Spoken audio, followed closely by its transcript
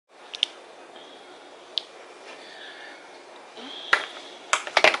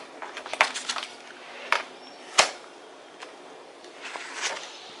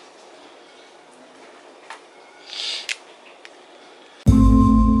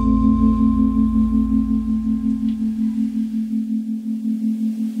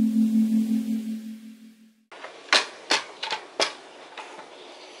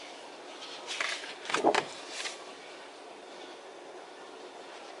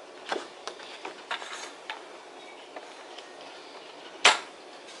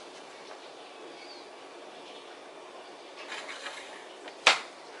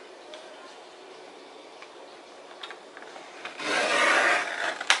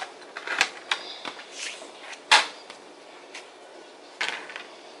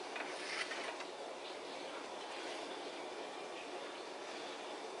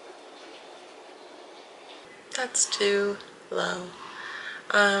that's too low.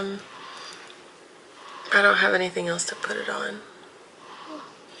 I don't have anything else to put it on.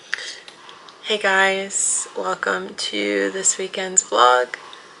 Hey guys, welcome to this weekend's vlog.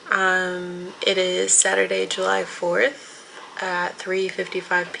 It is Saturday, July 4th at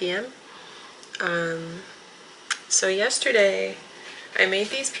 3:55 p.m. So yesterday I made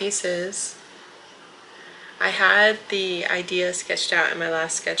these pieces. I had the idea sketched out in my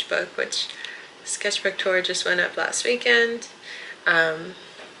last sketchbook, which sketchbook tour just went up last weekend.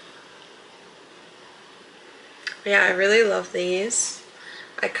 Yeah, I really love these.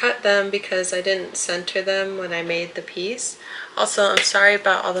 I cut them because I didn't center them when I made the piece. Also, I'm sorry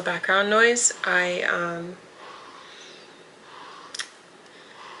about all the background noise. I'm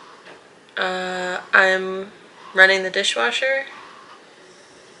running the dishwasher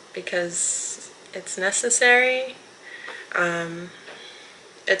because it's necessary.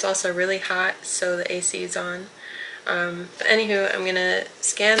 It's also really hot, so the AC is on. But anywho, I'm gonna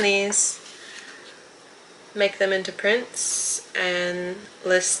scan these, make them into prints, and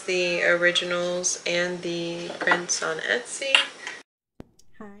list the originals and the prints on Etsy.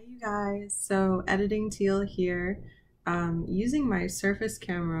 Hi you guys, so editing Teal here, using my Surface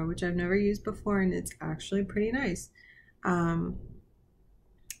camera, which I've never used before, and it's actually pretty nice.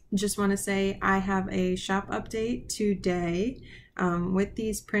 Just want to say I have a shop update today with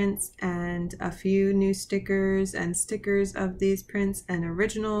these prints and a few new stickers and stickers of these prints and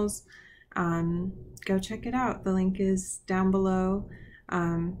originals. Go check it out. The link is down below.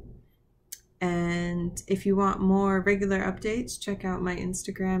 And if you want more regular updates, check out my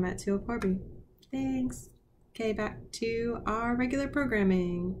Instagram at Teal Korby. Thanks. Okay, back to our regular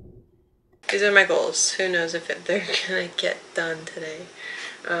programming. These are my goals. Who knows if they're gonna get done today.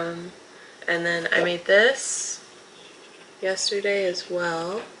 And then I made this yesterday as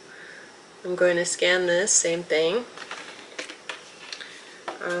well. I'm going to scan this, same thing.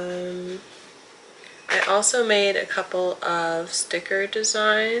 I also made a couple of sticker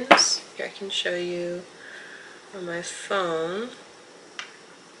designs. Here, I can show you on my phone.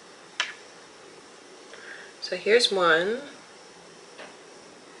 So here's one.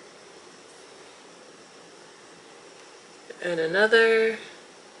 And another.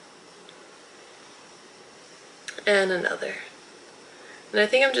 And another. And I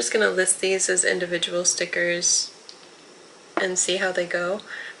think I'm just going to list these as individual stickers and see how they go.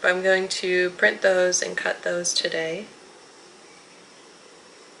 But I'm going to print those and cut those today.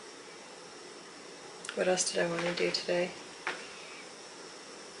 What else did I want to do today?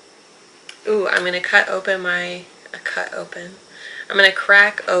 Ooh, I'm going to crack open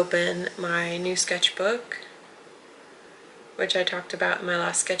my new sketchbook, which I talked about in my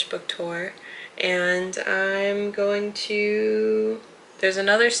last sketchbook tour. And I'm going to, there's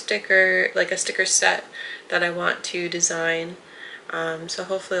another sticker, like a sticker set that I want to design. So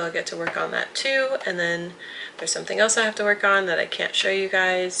hopefully I'll get to work on that too. And then there's something else I have to work on that I can't show you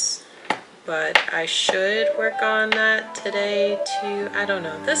guys, but I should work on that today too. I don't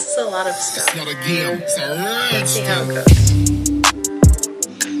know. This is a lot of stuff. It's not a game. It's a Let's see how it goes.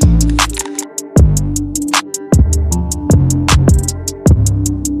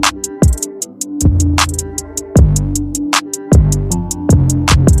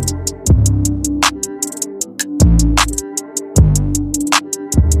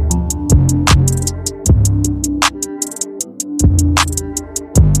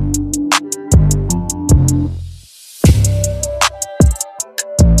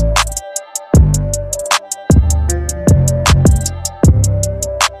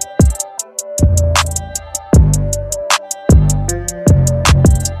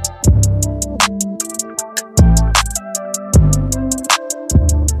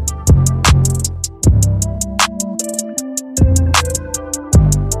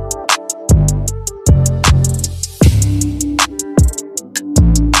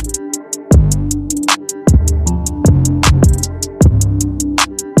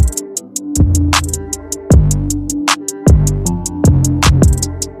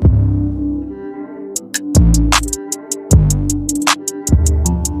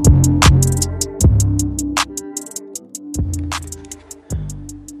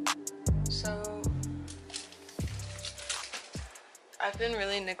 I've been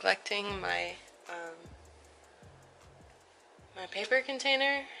really neglecting my my paper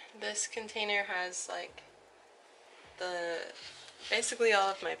container. This container has like basically all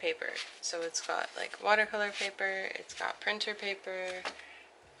of my paper. So it's got like watercolor paper, it's got printer paper,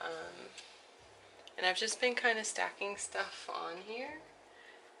 and I've just been kind of stacking stuff on here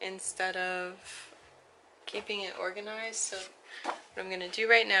instead of keeping it organized. So What I'm going to do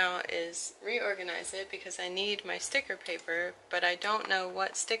right now is reorganize it because I need my sticker paper, but I don't know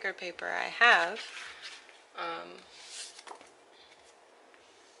what sticker paper I have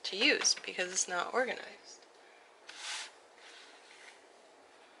to use because it's not organized.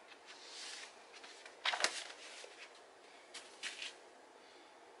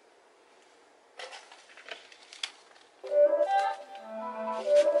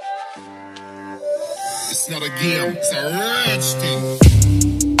 It's not a game, it's a rich thing.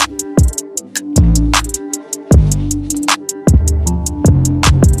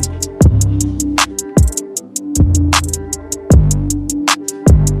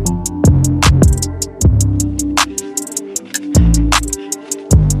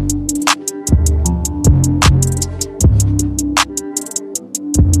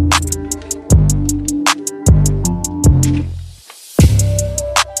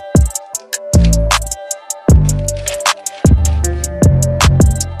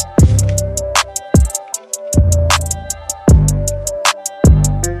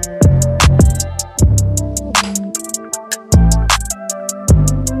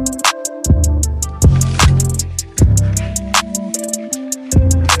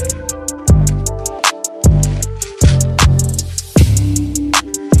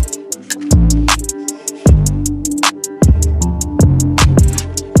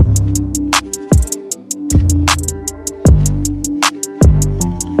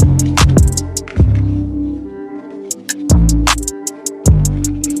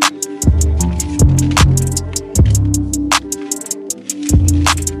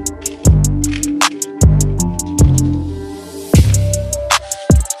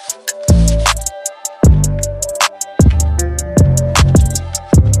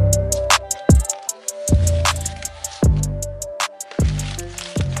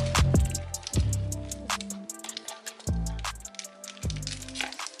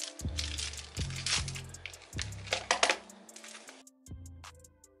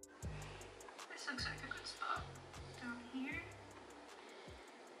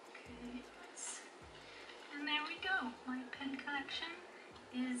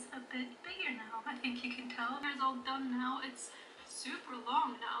 Is a bit bigger now. I think you can tell. It's all done now. It's super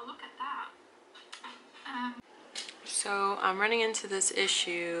long now. Look at that. So I'm running into this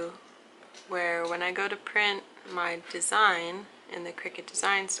issue where when I go to print my design in the Cricut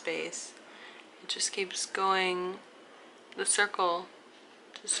design space, it just keeps going, the circle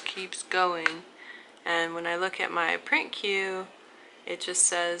just keeps going, and when I look at my print queue, it just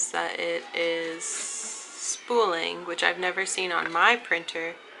says that it is spooling, which I've never seen on my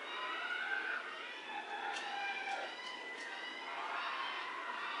printer.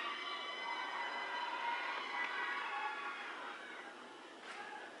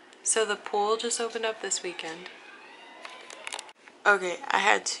 So the pool just opened up this weekend. Okay, I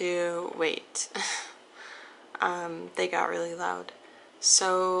had to wait. They got really loud.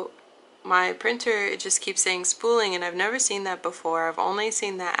 So my printer, it just keeps saying spooling, and I've never seen that before. I've only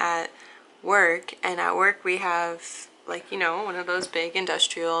seen that at work, and at work we have, like, you know, one of those big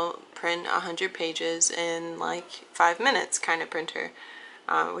industrial print 100 pages in like 5 minutes kind of printer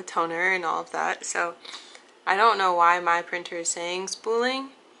with toner and all of that. So I don't know why my printer is saying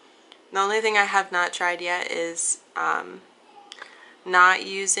spooling. The only thing I have not tried yet is not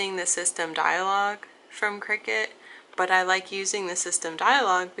using the system dialog from Cricut, but I like using the system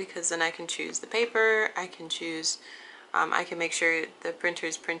dialog because then I can choose the paper, I can choose, I can make sure the printer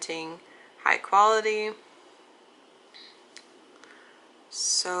is printing high quality.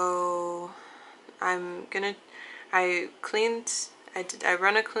 So I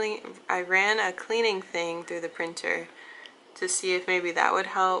ran a cleaning thing through the printer to see if maybe that would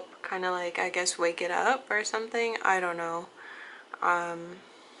help, kind of like, I guess, wake it up or something. I don't know.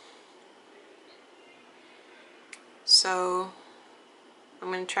 So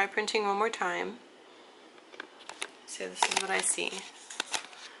I'm going to try printing one more time. So this is what I see.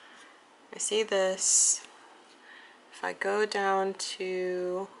 I see this. If I go down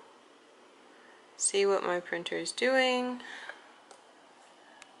to see what my printer is doing,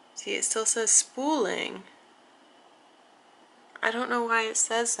 see, it still says spooling. I don't know why it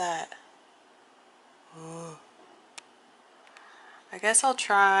says that. Ugh. I guess I'll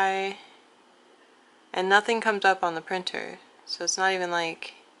try, and nothing comes up on the printer, so it's not even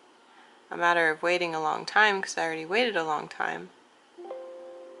like a matter of waiting a long time because I already waited a long time.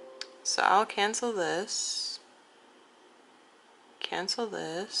 So I'll cancel this, cancel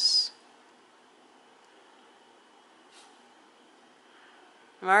this.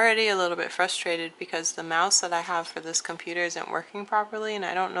 I'm already a little bit frustrated because the mouse that I have for this computer isn't working properly, and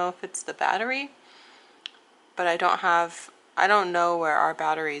I don't know if it's the battery, but I don't have I don't know where our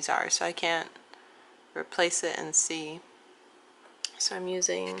batteries are, so I can't replace it and see. So I'm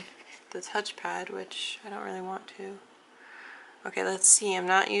using the touchpad, which I don't really want to. Okay, let's see. I'm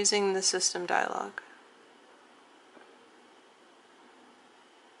not using the system dialog.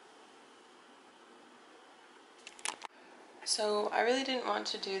 So I really didn't want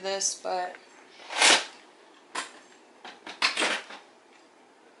to do this, but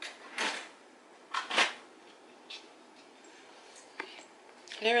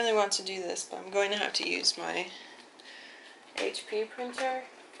I didn't really want to do this, but I'm going to have to use my HP printer,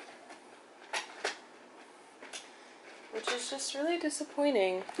 which is just really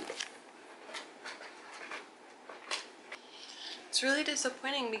disappointing. It's really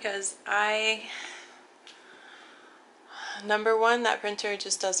disappointing because number one, that printer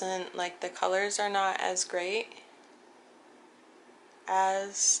just doesn't, like, the colors are not as great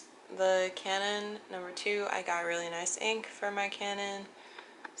as the Canon. Number two, I got really nice ink for my Canon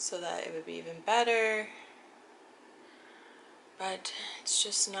so that it would be even better, but it's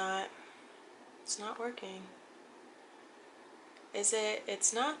just not, it's not working. Is it?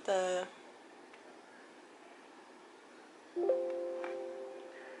 It's not the,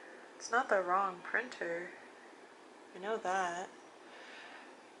 it's not the wrong printer. I know that.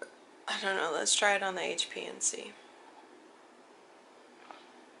 I don't know, let's try it on the HP and see.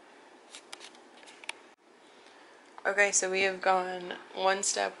 Okay, so we have gone one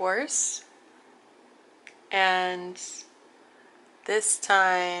step worse, and this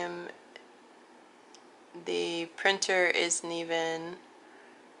time the printer isn't even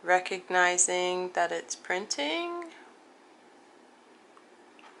recognizing that it's printing.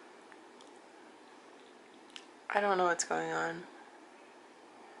 I don't know what's going on.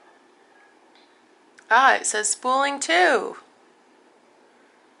 Ah, it says spooling too.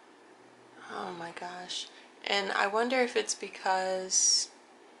 Oh my gosh. And I wonder if it's because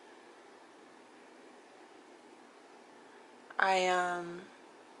I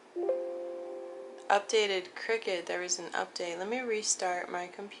updated Cricut. There was an update. Let me restart my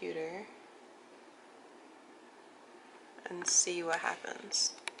computer and see what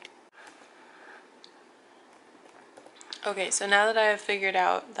happens. Okay, so now that I have figured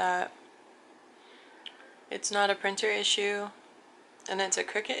out that it's not a printer issue and it's a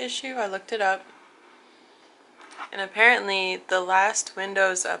Cricut issue, I looked it up. And apparently the last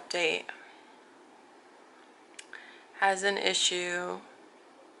Windows update has an issue,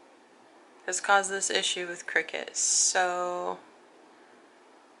 has caused this issue with Cricut. So,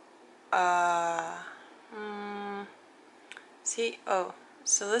 see, oh,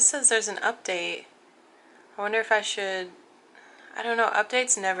 so this says there's an update. I wonder if I should, I don't know,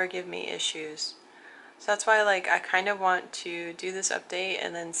 updates never give me issues. So that's why, like, I kind of want to do this update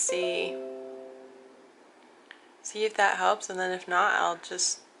and then see if that helps, and then if not, I'll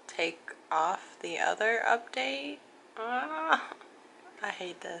just take off the other update. Ah, I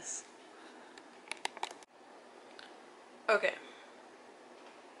hate this. Okay.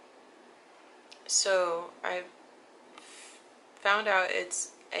 So I found out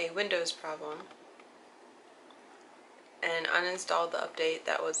it's a Windows problem and uninstalled the update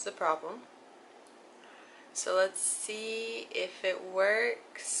that was the problem. So let's see if it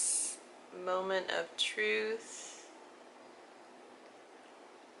works. Moment of truth.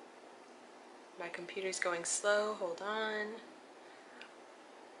 My computer's going slow, hold on.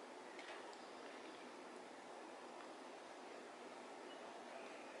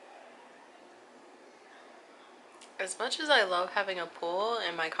 As much as I love having a pool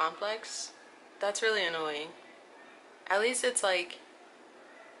in my complex, that's really annoying. At least it's like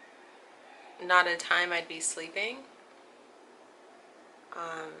not a time I'd be sleeping.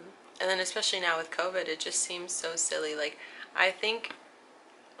 And then especially now with COVID, it just seems so silly. Like, I think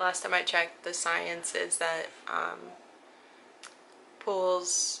last time I checked, the science is that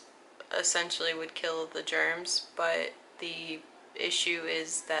pools essentially would kill the germs, but the issue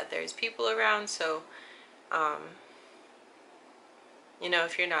is that there's people around, so you know,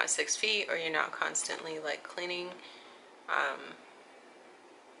 if you're not 6 feet or you're not constantly like cleaning,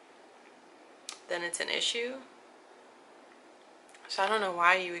 then it's an issue. So I don't know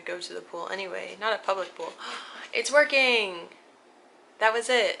why you would go to the pool anyway. Not a public pool. It's working! That was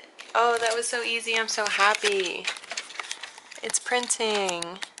it. Oh, that was so easy. I'm so happy. It's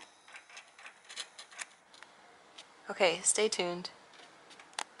printing. Okay, stay tuned.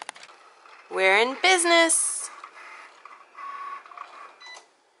 We're in business!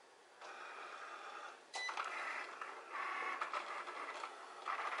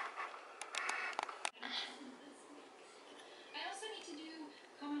 I also need to do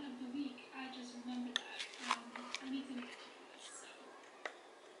comment of the week. I just remembered that. I need to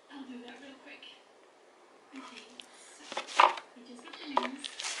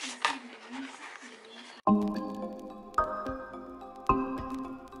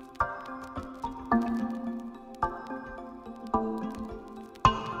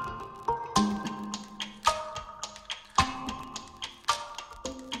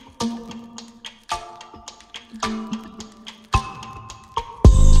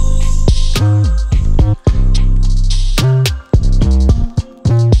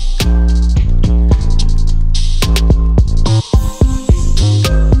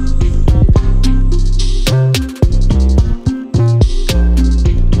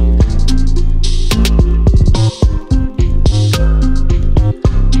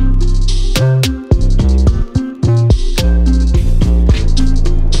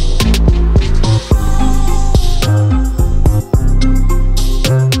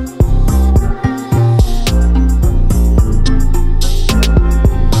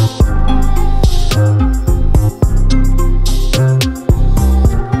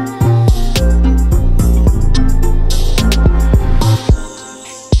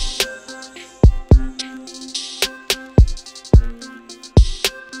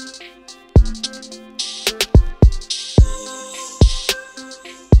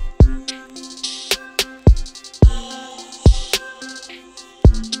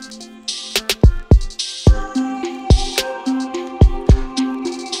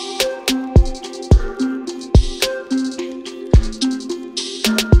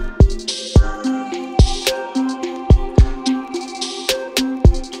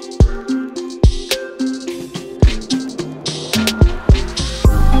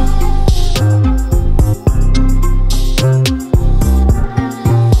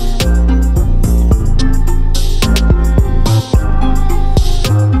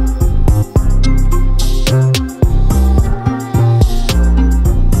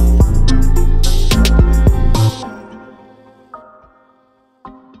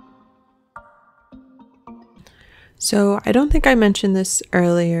So I don't think I mentioned this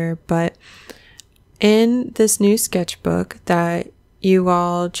earlier, but in this new sketchbook that you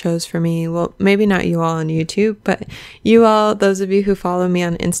all chose for me, well, maybe not you all on YouTube, but you all, those of you who follow me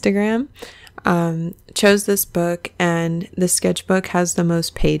on Instagram, chose this book, and the sketchbook has the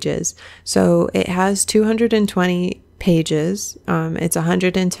most pages. So it has 220 pages. It's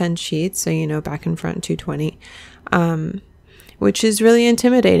 110 sheets, so you know, back and front 220, which is really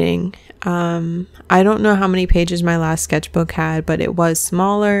intimidating. I don't know how many pages my last sketchbook had, but it was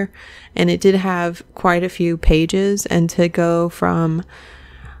smaller and it did have quite a few pages, and to go from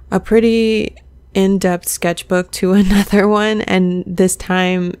a pretty in-depth sketchbook to another one, and this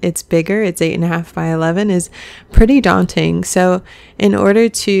time it's bigger, it's 8.5 by 11, is pretty daunting. So in order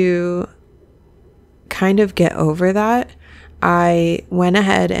to kind of get over that, I went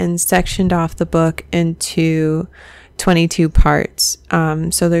ahead and sectioned off the book into 22 parts.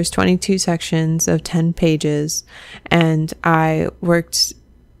 So there's 22 sections of 10 pages, and I worked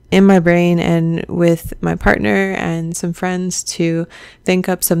in my brain and with my partner and some friends to think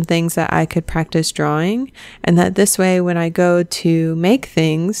up some things that I could practice drawing, and that this way when I go to make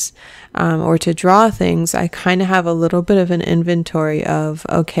things or to draw things, I kind of have a little bit of an inventory of,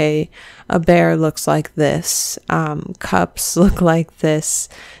 okay, a bear looks like this, cups look like this,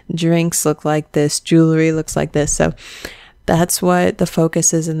 drinks look like this, jewelry looks like this. So that's what the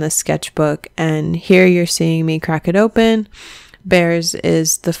focus is in this sketchbook. And here you're seeing me crack it open. Bears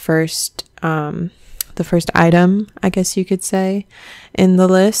is the first item, I guess you could say, in the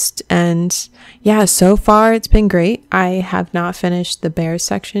list. And yeah, so far it's been great. I have not finished the bears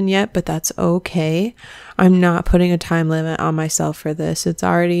section yet, but that's okay. I'm not putting a time limit on myself for this. It's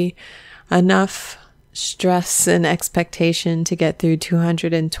already enough stress and expectation to get through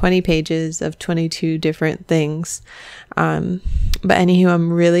 220 pages of 22 different things. But anywho,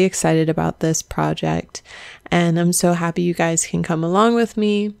 I'm really excited about this project, and I'm so happy you guys can come along with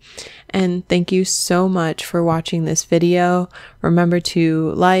me. And thank you so much for watching this video. Remember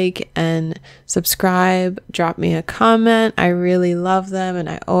to like and subscribe, drop me a comment. I really love them, and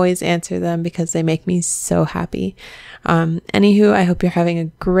I always answer them because they make me so happy. Anywho, I hope you're having a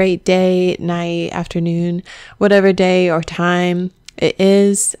great day, night, afternoon, whatever day or time it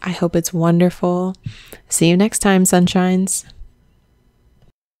is. I hope it's wonderful. See you next time, sunshines.